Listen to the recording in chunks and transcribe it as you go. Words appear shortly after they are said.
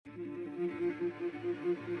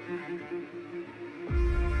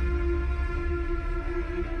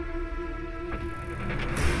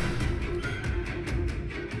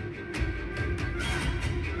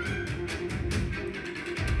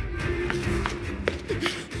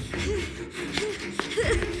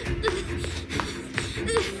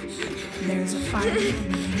Fire in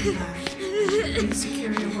the main lab. Please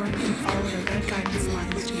secure your work and follow the red guidance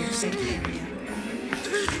lines to your safe area.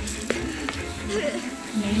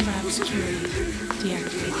 Main lab security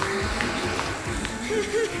deactivated.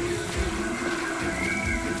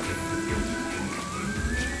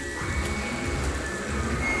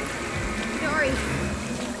 Dory,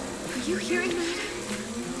 are you hearing that?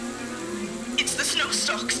 It's the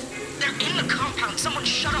Snowstalks. They're in the compound. Someone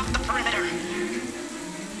shut off the perimeter.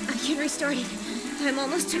 I can restart it. I'm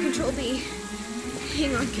almost to Control B.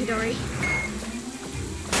 Hang on, Kadari.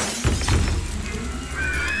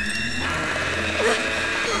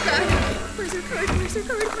 Oh god! Where's her card? Where's her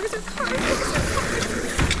card? Where's her card? Where's her card?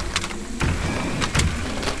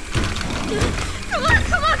 Come on,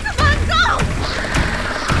 come on, come on, go!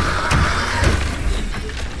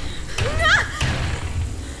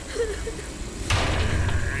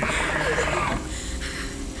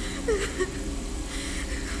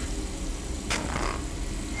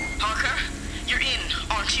 Parker, you're in,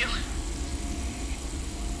 aren't you?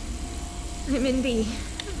 I'm in B.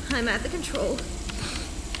 I'm at the control.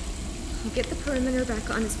 I'll get the perimeter back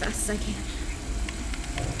on as fast as I can.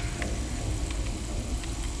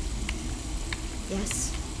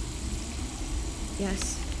 Yes.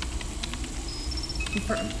 Yes.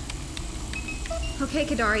 Confirmed. Okay,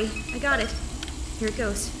 Kadari. I got it. Here it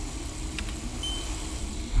goes.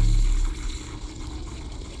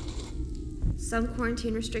 Some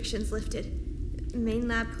quarantine restrictions lifted. Main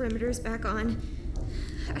lab perimeter's back on.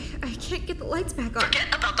 I can't get the lights back on.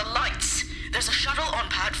 Forget about the lights. There's a shuttle on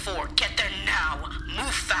pad 4. Get there now.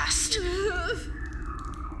 Move fast.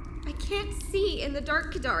 I can't see in the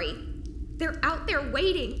dark, Kadari. They're out there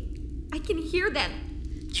waiting. I can hear them.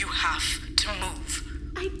 You have to move.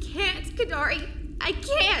 I can't, Kadari. I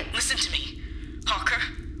can't. Listen to me. Harker.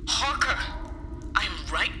 Harker. I am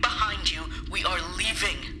right behind you. We are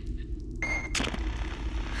leaving.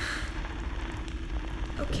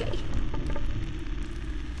 Okay.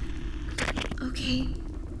 Okay.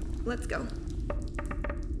 Let's go.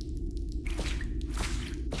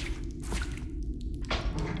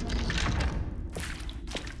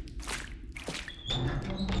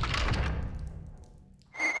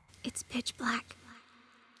 It's pitch black.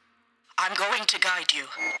 I'm going to guide you.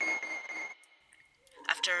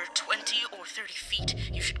 After 20 or 30 feet,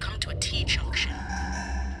 you should come to a T-junction.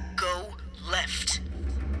 Go left.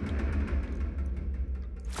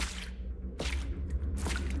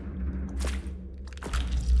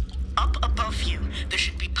 Up above you, there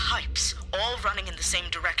should be pipes, all running in the same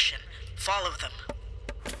direction. Follow them.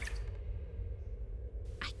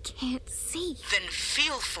 I can't see. Then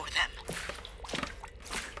feel for them.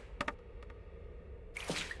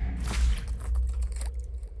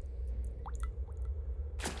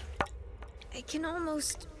 I can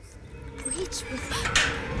almost reach with...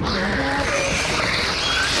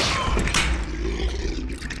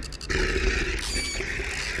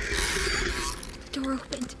 Door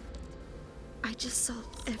opened. I just saw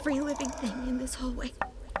every living thing in this hallway.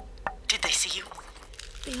 Did they see you?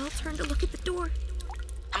 They all turned to look at the door.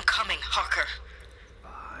 I'm coming, Harker.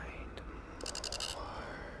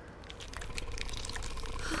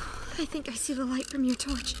 I think I see the light from your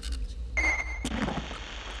torch.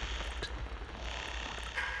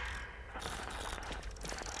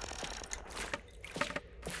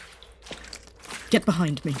 Get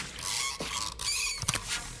behind me.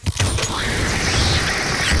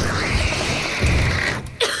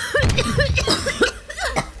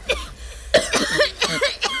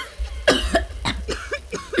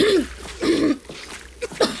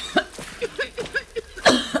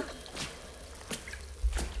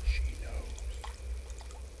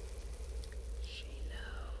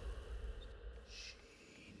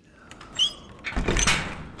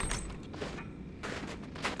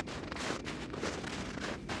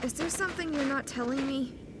 Is there something you're not telling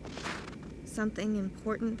me? Something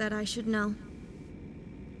important that I should know?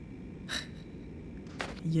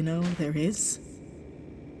 You know, there is.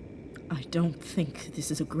 I don't think this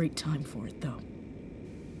is a great time for it, though.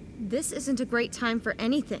 This isn't a great time for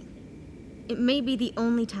anything. It may be the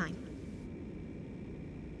only time.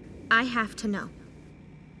 I have to know.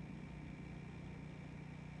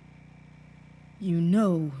 You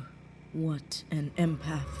know what an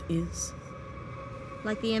empath is?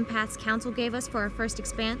 Like the empaths Council gave us for our first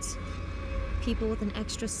expanse? People with an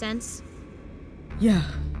extra sense? Yeah.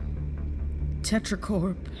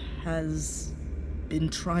 Tetracorp has been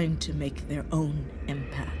trying to make their own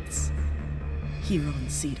empaths here on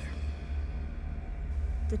Cedar.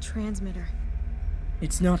 The transmitter.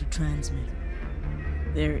 It's not a transmitter.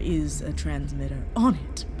 There is a transmitter on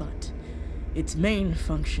it, but its main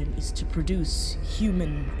function is to produce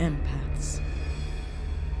human empaths.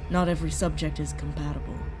 Not every subject is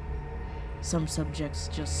compatible. Some subjects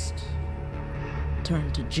just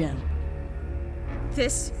turn to gel.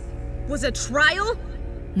 This was a trial?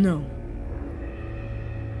 No.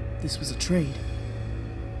 This was a trade.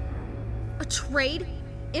 A trade?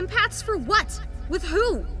 Empaths for what? With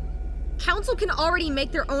who? Council can already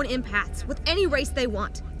make their own empaths with any race they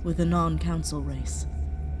want. With a non-council race.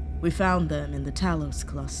 We found them in the Talos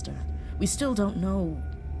cluster. We still don't know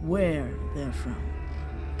where they're from,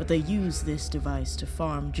 but they use this device to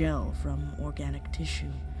farm gel from organic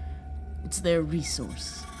tissue. It's their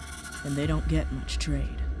resource, and they don't get much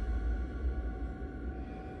trade.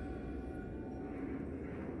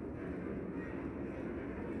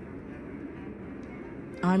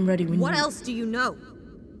 I'm ready when What else do you know?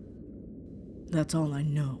 That's all I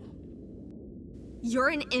know. You're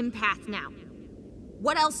an empath now.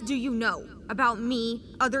 What else do you know about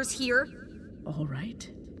me, others here? All right.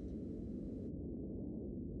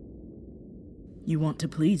 You want to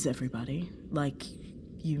please everybody, like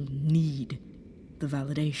you need the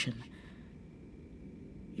validation.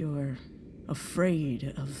 You're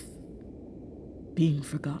afraid of being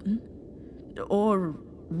forgotten or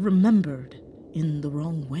remembered in the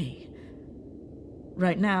wrong way.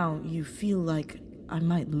 Right now, you feel like I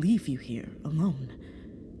might leave you here alone.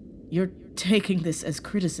 You're taking this as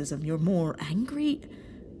criticism. You're more angry,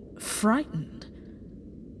 frightened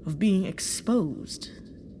of being exposed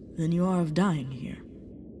than you are of dying here.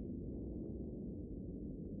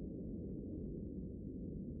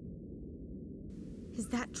 Is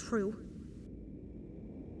that true?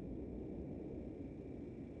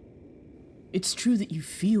 It's true that you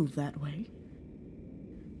feel that way.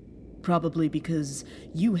 Probably because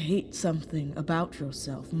you hate something about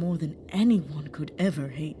yourself more than anyone could ever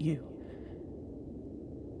hate you.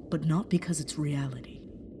 But not because it's reality.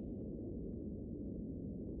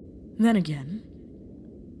 Then again,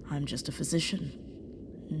 I'm just a physician,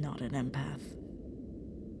 not an empath.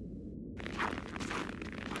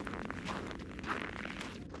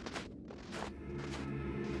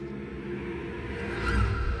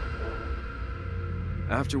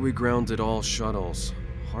 After we grounded all shuttles,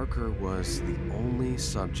 Harker was the only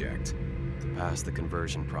subject to pass the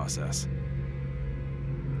conversion process.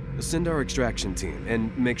 Send our extraction team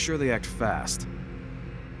and make sure they act fast.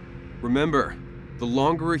 Remember, the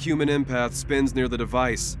longer a human empath spends near the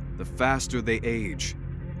device, the faster they age.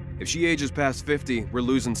 If she ages past 50, we're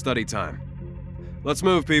losing study time. Let's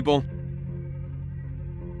move, people.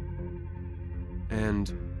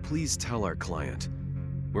 And please tell our client,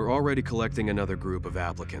 we're already collecting another group of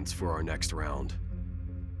applicants for our next round.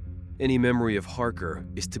 Any memory of Harker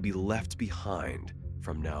is to be left behind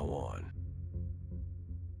from now on.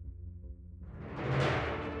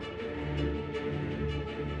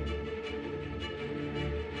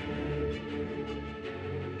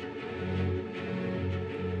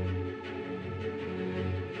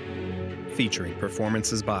 Featuring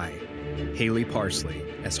performances by Haley Parsley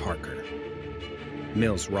as Harker,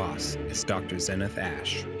 Mills Ross as Dr. Zenith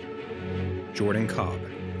Ash, Jordan Cobb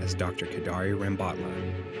as Dr. Kadari Rambatla,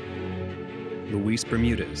 Luis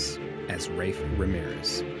Bermudez as Rafe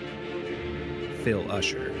Ramirez, Phil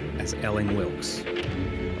Usher as Ellen Wilkes,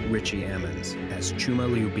 Richie Ammons as Chuma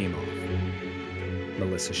Lyubimov,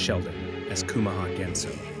 Melissa Sheldon as Kumaha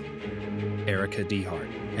Genso, Erica Dehart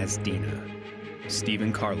as Dina,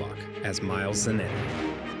 Stephen Carlock as Miles Zanetti,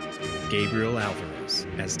 Gabriel Alvarez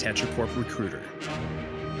as Tetracorp Recruiter,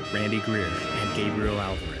 Randy Greer and Gabriel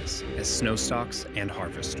Alvarez as Snowstalks and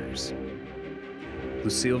Harvesters,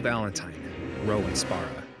 Lucille Valentine, Rowan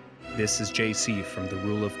Sparra, This is JC from the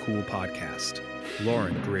Rule of Cool podcast,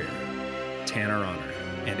 Lauren Greer, Tanner Honor,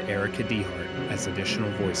 and Erica Dehart as additional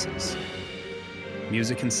voices.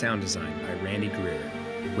 Music and sound design by Randy Greer,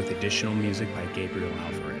 with additional music by Gabriel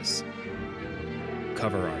Alvarez.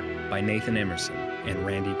 Cover art by Nathan Emerson and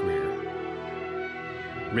Randy Greer.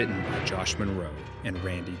 Written by Josh Monroe and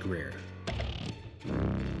Randy Greer.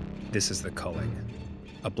 This is The Culling,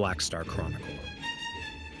 a Black Star Chronicle.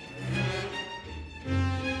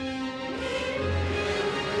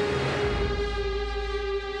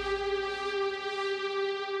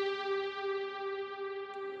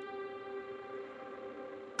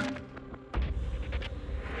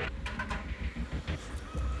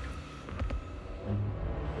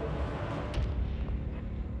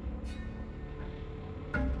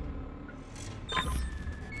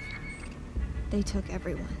 They took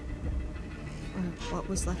everyone. Or what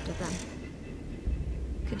was left of them.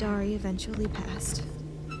 Kadari eventually passed.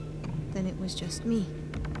 Then it was just me.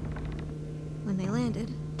 When they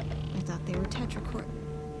landed, I thought they were Tetracorp.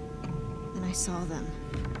 Then I saw them.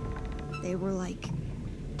 They were like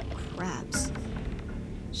crabs.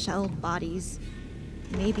 shell bodies,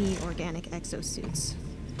 maybe organic exosuits,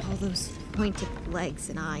 all those pointed legs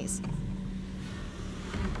and eyes.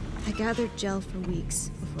 I gathered gel for weeks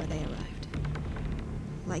before they arrived,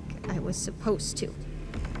 like I was supposed to.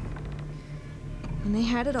 When they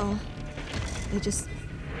had it all, they just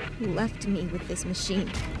left me with this machine.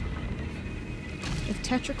 If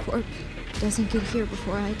Tetracorp doesn't get here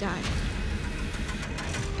before I die,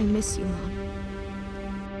 I miss you, Mom.